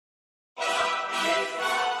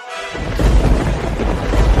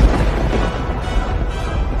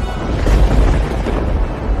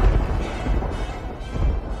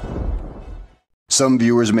Some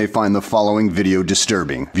viewers may find the following video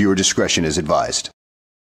disturbing. Viewer discretion is advised.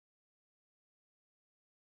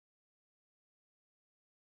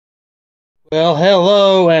 Well,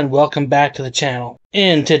 hello and welcome back to the channel.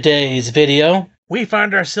 In today's video, we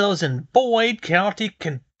find ourselves in Boyd County,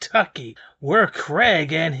 Kentucky, where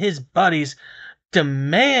Craig and his buddies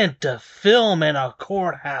demand to film in a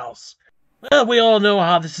courthouse. Well, we all know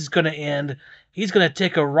how this is going to end. He's going to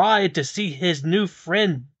take a ride to see his new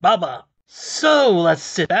friend, Bubba. So let's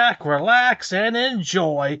sit back, relax, and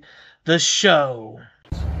enjoy the show.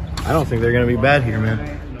 I don't think they're going to be bad here,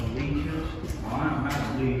 man.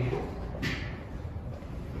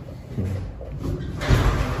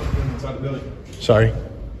 Inside the building. Sorry?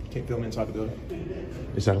 Can't film inside the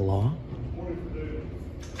building. Is that a law?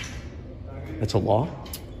 That's a law?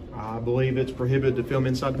 I believe it's prohibited to film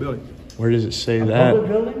inside the building. Where does it say that? Public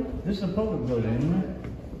building? This is a public building, isn't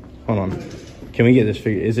it? Hold on. Can we get this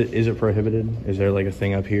figured? Is it prohibited? Is there like a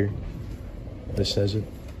thing up here that says it?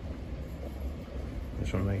 I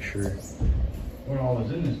just want to make sure. What all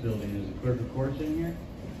is in this building? Is the clerk of courts in here?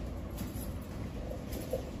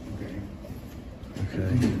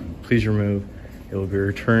 Okay. Please remove. It will be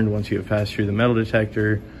returned once you have passed through the metal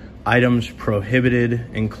detector. Items prohibited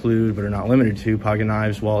include, but are not limited to, pocket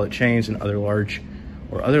knives, wallet chains, and other large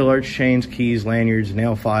chains, keys, lanyards,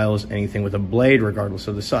 nail files, anything with a blade, regardless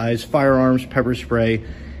of the size, firearms, pepper spray,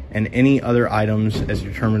 and any other items as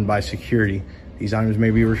determined by security. These items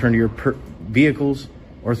may be returned to your vehicles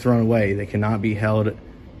or thrown away. They cannot be held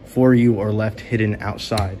for you or left hidden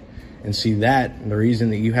outside. And see that, the reason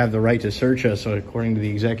that you have the right to search us, according to the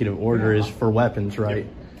executive order, is for weapons, right?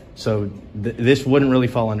 So this wouldn't really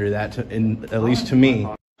fall under that, at least to me.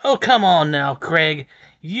 Oh, come on now, Craig.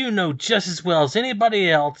 You know just as well as anybody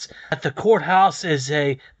else that the courthouse is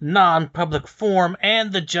a non-public forum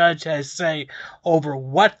and the judge has say over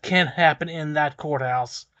what can happen in that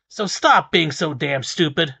courthouse. So stop being so damn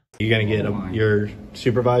stupid. You gonna get your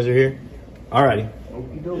supervisor here? Alrighty.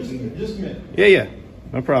 Just a minute. Yeah.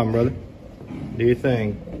 No problem, brother. Do your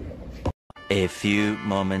thing. A few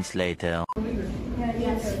moments later.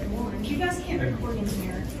 Yes. You guys can't record in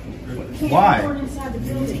here. Can't Why? record inside the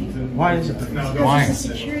building. Why is it? Because it's a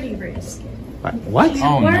security risk. What?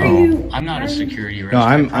 Oh, Why no. are you? I'm not a security risk. No,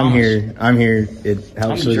 I I'm promise. here. I'm here. It helps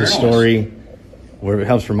I'm a with the journalist. story. Where it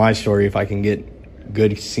helps for my story if I can get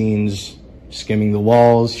good scenes, skimming the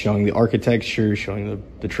walls, showing the architecture, showing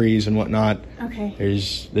the trees and whatnot. Okay.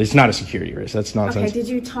 There's not a security risk. That's nonsense. Okay. Did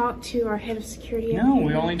you talk to our head of security? No,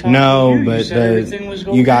 we only talked No, to you. but You said everything was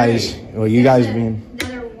okay. you guys, well, you guys being.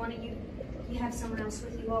 Another one of you, you have someone else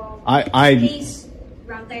with you all. I He's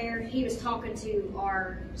right there. He was talking to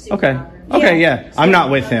our Okay. supervisor. Okay. Yeah. I'm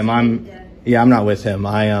not with him. I'm I'm not with him.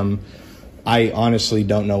 I honestly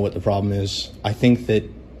don't know what the problem is. I think that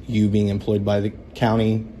you being employed by the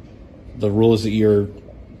county, the rules that you're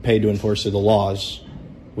paid to enforce are the laws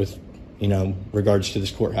with, regards to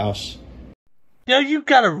this courthouse. You know, you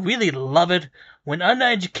gotta really love it when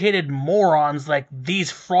uneducated morons like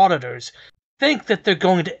these frauditors think that they're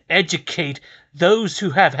going to educate those who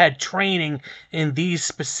have had training in these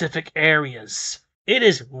specific areas. It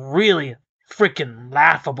is really freaking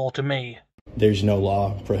laughable to me. There's no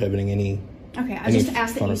law prohibiting any. Okay. I Any just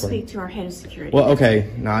asked that phone you recording. speak to our head of security. Well, okay.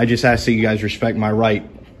 No, I just ask that you guys respect my right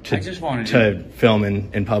I just wanted to film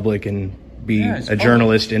in public and be Yeah, it's a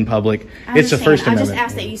journalist in public. I It's the understand. First I Amendment. just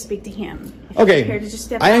asked that you speak to him. If Okay. you're prepared to just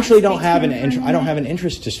step I out actually and don't speak to have him an for a interest. I don't have minute. an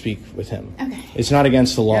interest to speak with him. Okay. It's not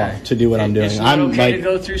against the law Yeah. to do what I'm doing. It's not I'm okay like, to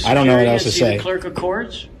go through I don't know what security else to and see say. the clerk of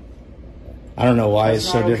courts? I don't know why That's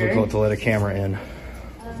it's so not okay? difficult to let a camera in.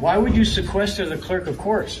 Why would you sequester the clerk of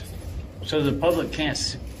courts so the public can't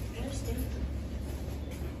see?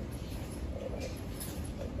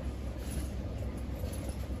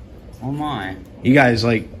 Oh my. You guys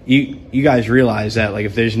you guys realize that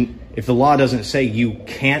if the law doesn't say you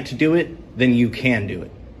can't do it, then you can do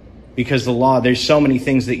it. Because the law, there's so many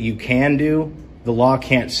things that you can do. The law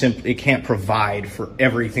can't provide for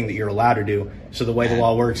everything that you're allowed to do. So the way the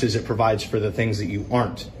law works is it provides for the things that you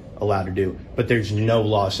aren't allowed to do. But there's no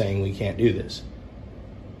law saying we can't do this.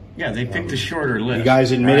 Yeah, they picked the shorter list. You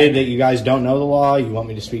guys admitted right? that you guys don't know the law. You want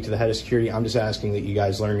me to speak to the head of security. I'm just asking that you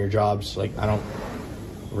guys learn your jobs.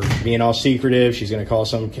 We're being all secretive. She's going to call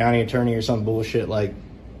some county attorney or some bullshit.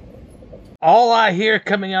 All I hear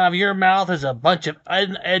coming out of your mouth is a bunch of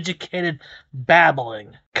uneducated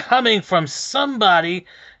babbling, coming from somebody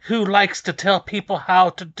who likes to tell people how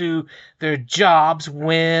to do their jobs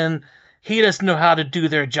when he doesn't know how to do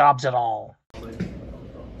their jobs at all.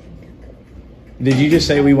 Did you just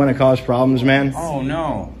say we want to cause problems, man? Oh,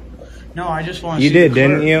 no. No, I just want to You see did, the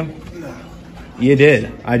didn't clerk. you? You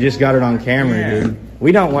did. I just got it on camera, dude.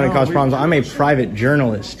 We don't want to cause problems. I'm a private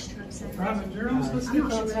journalist. Private journalist, let's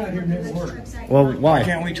get outside here and make work. Well, why?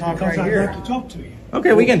 Can't we talk right here? I'd like to talk to you.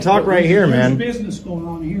 Okay, we can talk right here, man. There's business going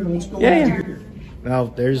on here. Let's go Yeah, out yeah. here. Well,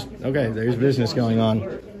 there's business going on.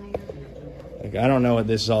 Like, I don't know what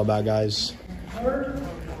this is all about, guys. What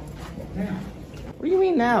do you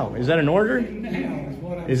mean now? Is that an order?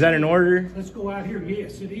 Is that an order? Let's go out here.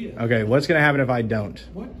 Yes, it is. Okay, what's going to happen if I don't?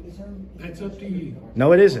 What? That's up to you.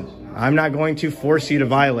 No, it isn't. I'm not going to force you to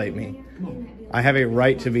violate me. Come on. I have a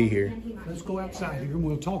right to be here. Let's go outside here and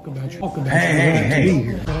we'll talk about you. Hey,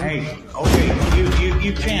 okay,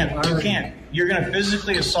 you can't. You're going to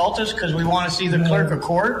physically assault us because we want to see the clerk of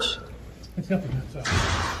courts?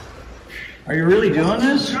 Are you really doing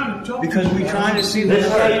this? Because we trying to see the This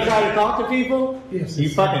is how you clerk. try to talk to people? Yes. You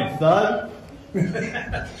fucking thug?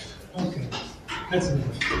 Okay. That's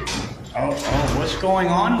enough. Oh, what's going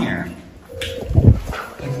on here?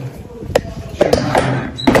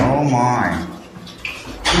 Oh my.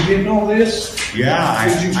 You getting all this? Yeah,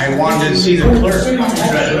 I wanted to see the clerk.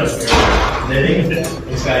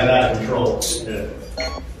 This guy's out of control.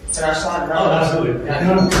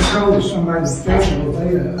 Out of control of somebody's family with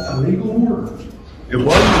a legal order. It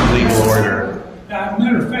wasn't a legal order.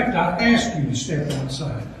 Matter of fact, I asked you to step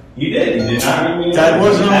outside. You did. You did not. That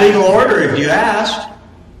wasn't a legal order if you asked.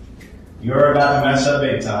 You're about to mess up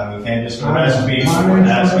big time. You can't just arrest me for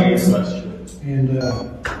asking a question. And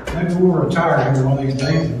maybe we'll retire here one of these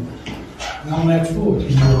days. And on that foot,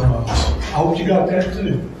 I hope you got that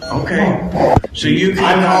too. Okay. So you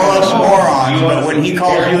can call us morons, but when he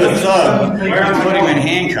calls you a thug, you put him in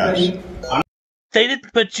handcuffs. They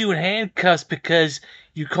didn't put you in handcuffs because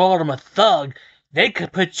you called him a thug. They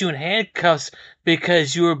could put you in handcuffs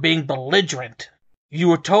because you were being belligerent. You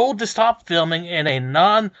were told to stop filming in a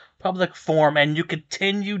non-public forum, and you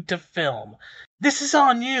continued to film. This is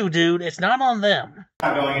on you, dude. It's not on them.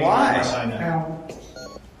 Why? Now,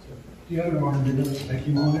 the other arm did it. Take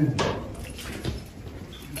him on in.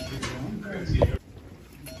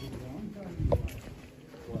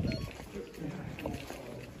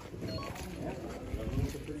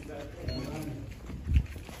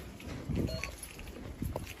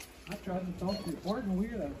 I tried to talk to your partner. We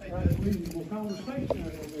had a reasonable conversation a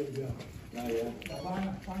little bit ago.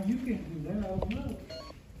 Why you can't do that, I don't know.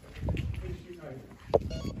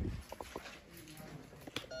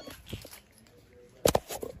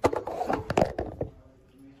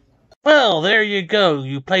 Well, there you go.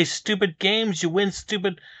 You play stupid games, you win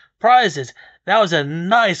stupid prizes. That was a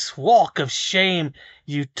nice walk of shame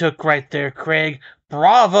you took right there, Craig.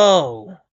 Bravo!